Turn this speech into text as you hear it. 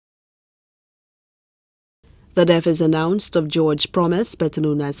The death is announced of George Promesse, better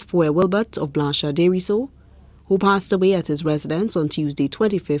known as Foy Wilbert of Blanchard-Dericeau, who passed away at his residence on Tuesday,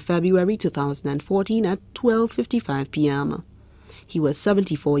 25 February 2014 at 12:55 p.m. He was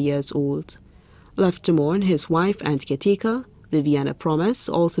 74 years old. Left to mourn his wife and caretaker, Viviana Promesse,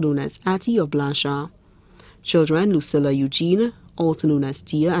 also known as Attie of Blanchard. Children Lucilla Eugene, also known as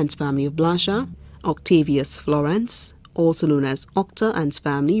Tia and family of Blanchard, Octavius Florence, also known as Octa and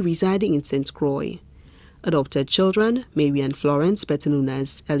family residing in St. Croix. Adopted children, Marianne Florence, better known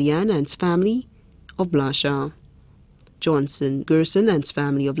as Eliane and family of Blanchard. Johnson Gerson and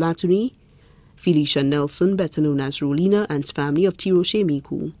family of Latouny. Felicia Nelson, better known as Rolina and family of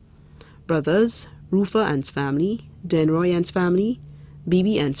Tiroche-Micoud. Brothers, Rufa and family, Denroy and family,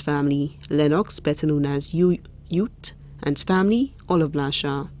 Bibi and family, Lennox, better known as Ute and family, all of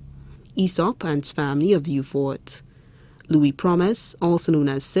Blanchard. Aesop and family of Vieux-Fort. Louis Promesse, also known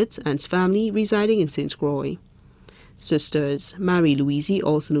as Sit and family residing in St. Croix. Sisters, Marie-Louise,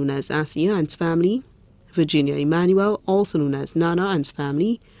 also known as Asia and family, Virginia Emmanuel, also known as Nana and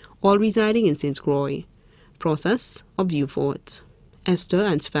family, all residing in St. Croix. Process of Vieux-Fort. Esther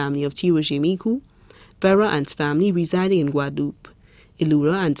and family of Tiroche-Micoud. Vera and family residing in Guadeloupe.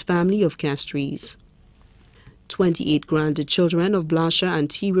 Elura and family of Castries. 28 grandchildren of Blanchard and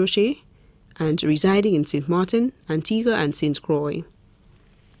Tiroche, and residing in St. Martin, Antigua and St. Croix.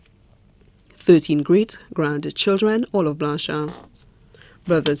 13 great-grandchildren, all of Blanchard.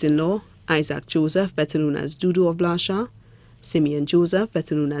 Brothers-in-law, Isaac Joseph, better known as Dudu of Blanchard, Simeon Joseph,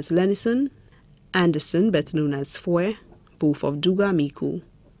 better known as Lennison, Anderson, better known as Foy, both of Douga-Micoud.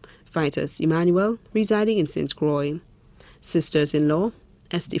 Vitus Emmanuel, residing in St. Croix. Sisters-in-law,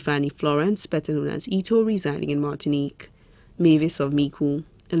 Estefanie Florence, better known as Ito, residing in Martinique. Mavis of Micoud.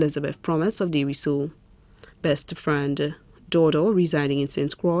 Elizabeth Promesse of Dericeau. Best friend, Dodo, residing in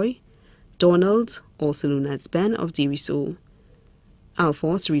St. Croix. Donald, also known as Ben of Dericeau.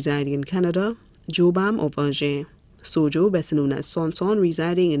 Alphonse, residing in Canada. Jobam of Angers. Sojo, better known as Sonson,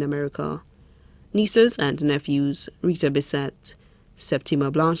 residing in America. Nieces and nephews, Rita Bissett. Septima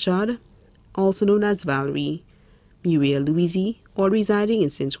Blanchard, also known as Valerie. Muriel Louise, all residing in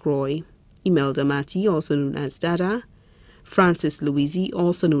St. Croix. Imelda Mati, also known as Dada. Francis Louise,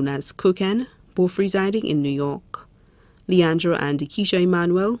 also known as Cooken, both residing in New York. Leandra and Keisha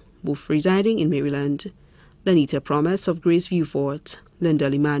Emmanuel, both residing in Maryland. Lenita Promesse of Grace Vieux-Fort. Linda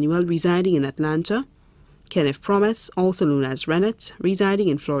Emmanuel, residing in Atlanta. Kenneth Promesse, also known as Rennet, residing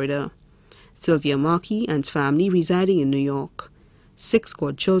in Florida. Sylvia Markey and family residing in New York. 6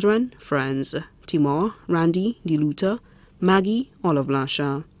 godchildren, friends, Timor, Randy, Diluta, Maggie, all of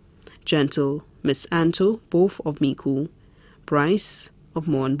Blanchard. Gentle, Miss Anto, both of Micoud. Bryce of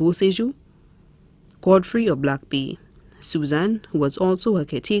Mont-Beauséjour. Godfrey of Black Bay. Suzanne, who was also a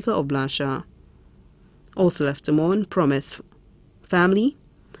caretaker of Blanchard. Also left to mourn, Promesse family,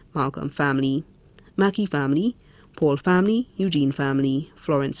 Malcolm family, Mackie family, Paul family, Eugene family,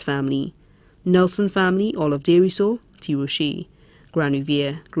 Florence family, Nelson family, all of Dericeau, Tiroche,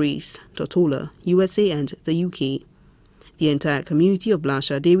 Granivier, Grace, Tortola, USA and the UK. The entire community of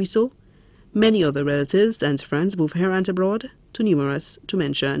Blanchard-Dericeau, many other relatives and friends both here and abroad, too numerous to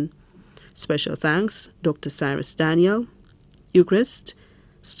mention. Special thanks, Dr. Cyrus Daniel, Eucharist,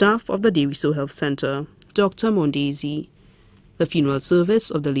 staff of the Dericeau Health Center, Dr. Mondesi. The funeral service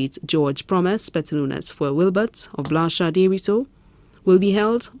of the late George Promesse, better known as Foy Wilbert of Blanchard-Dericeau, will be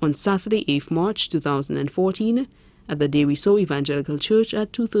held on Saturday, 8th March 2014 at the Dericeau Evangelical Church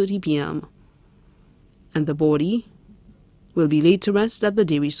at 2:30 p.m. And the body will be laid to rest at the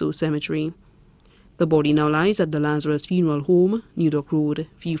Dericeau Cemetery. The body now lies at the Lazarus Funeral Home, New Dock Road,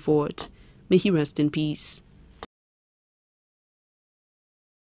 Vieux-Fort. May he rest in peace.